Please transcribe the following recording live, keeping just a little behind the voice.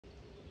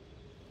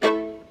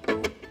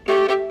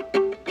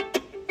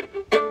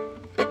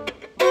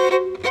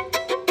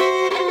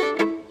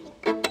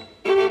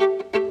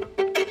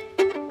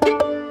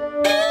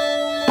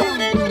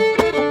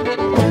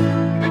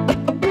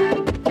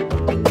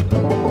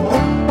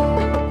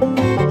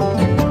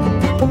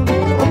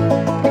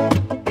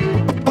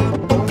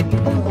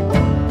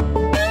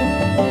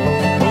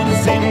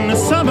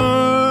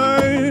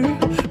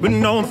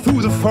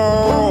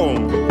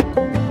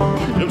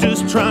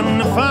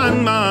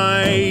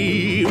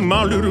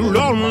my little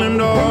lonely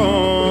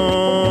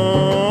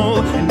doll.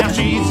 And now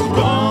she's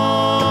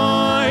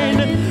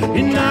gone,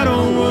 and I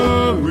don't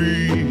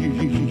worry,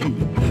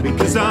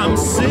 because I'm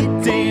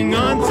sitting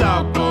on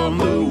top of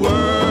the world.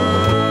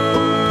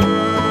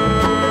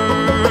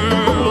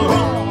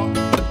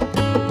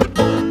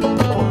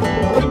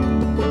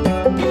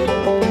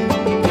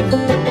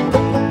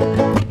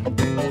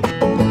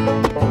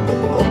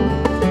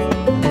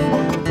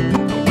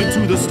 Went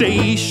to the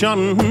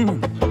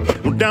station,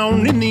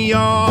 down in the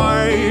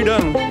yard.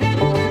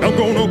 I'm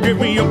gonna give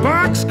me a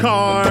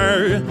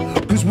boxcar,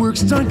 'cause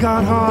work's done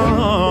got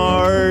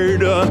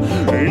hard.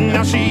 And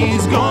now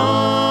she's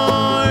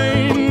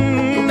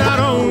gone, I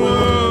don't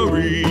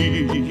worry,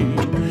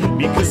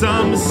 because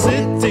I'm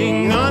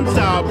sitting on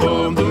top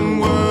of the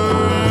world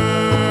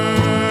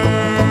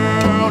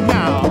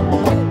now.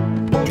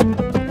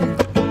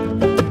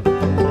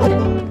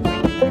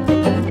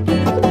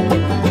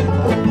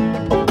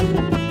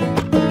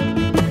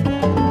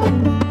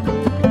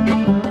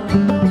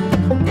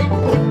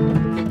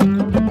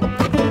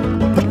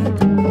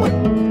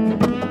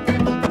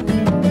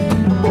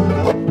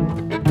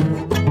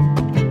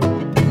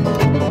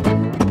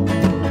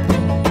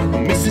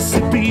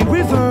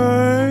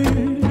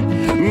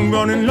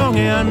 Running long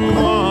and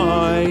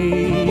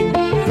wide.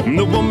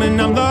 The woman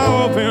I'm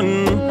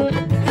loving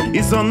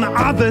is on the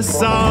other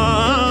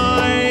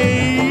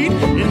side.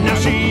 And now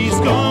she's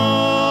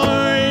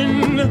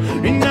gone,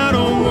 and I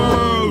don't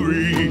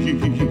worry,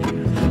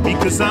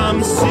 because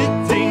I'm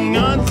sitting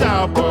on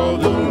top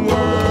of the world.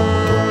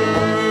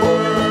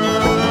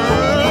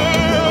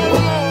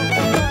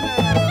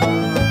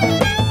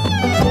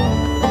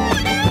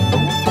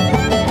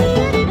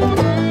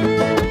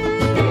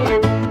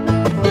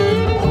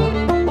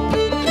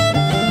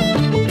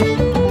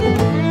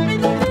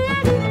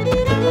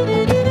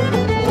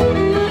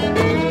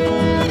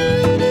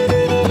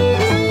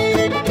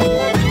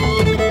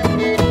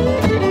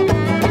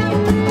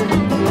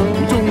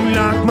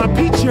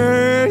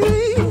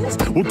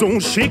 Well,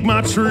 don't shake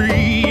my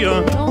tree.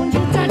 Don't you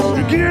touch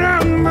me. Get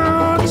out of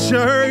my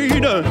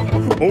shade.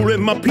 Oh, let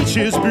my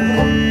peaches be.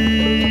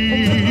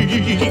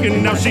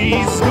 And now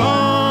she's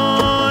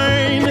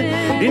gone,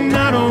 and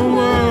I don't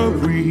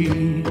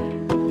worry,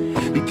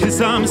 because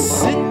I'm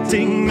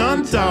sitting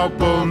on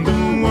top of the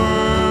world.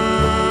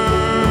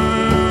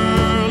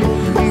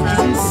 'Cause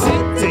I'm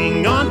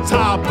sitting on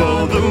top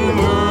of the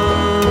world.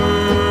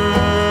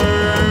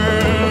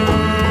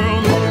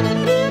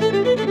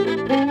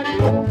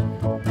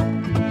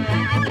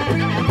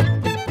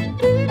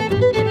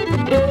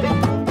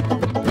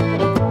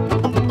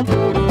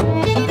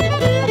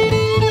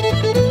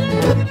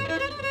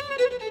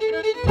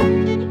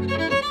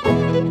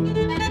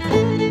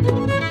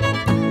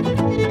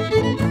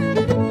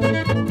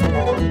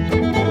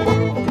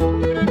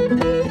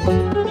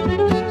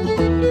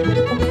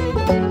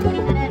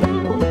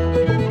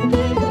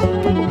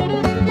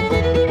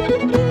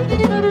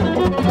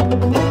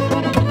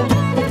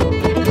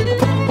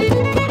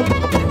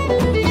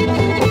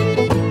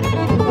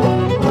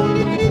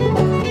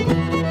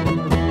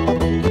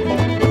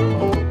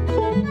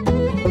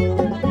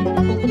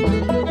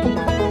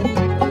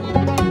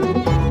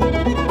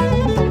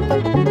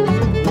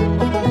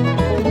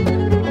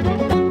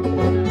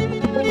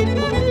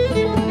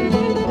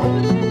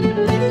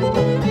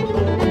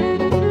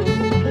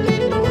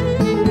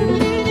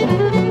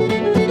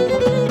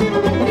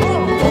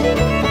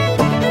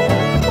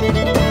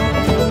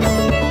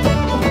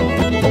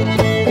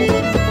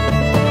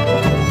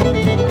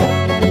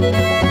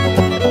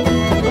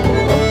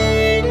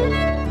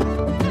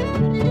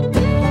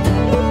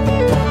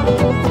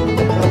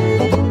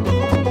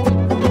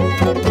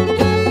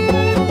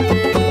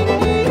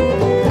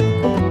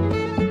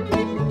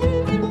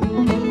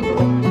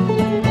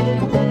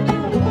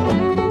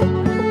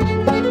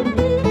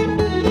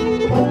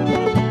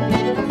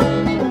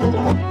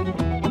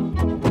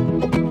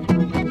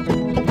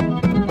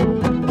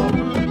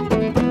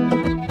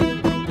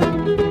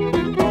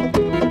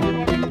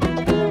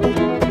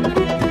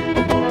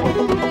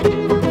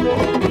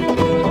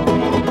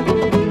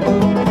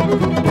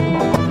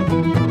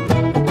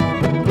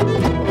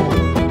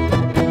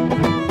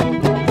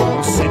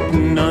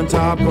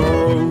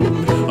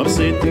 I'm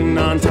sitting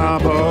on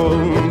top of,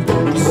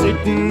 I'm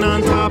sitting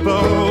on top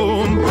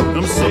of,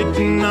 I'm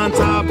sitting on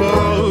top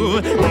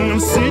of, I'm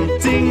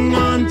sitting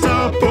on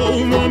top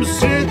of, I'm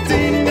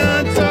sitting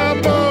on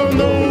top of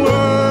the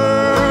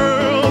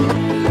world.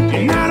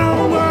 And I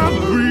don't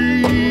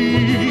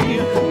worry,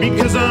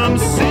 because I'm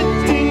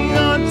sitting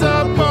on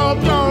top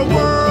of the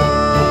world.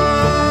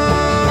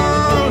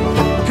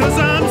 'Cause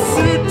I'm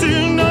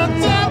sitting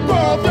on top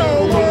of the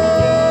world.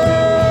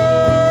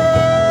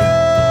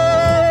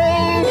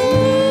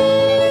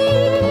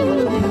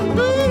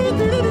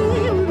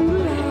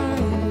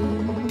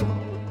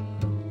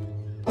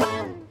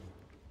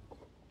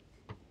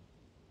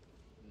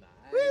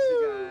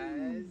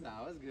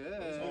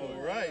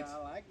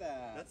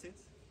 That's it.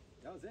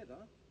 That was it,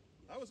 huh?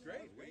 That was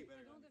great. Way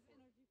better.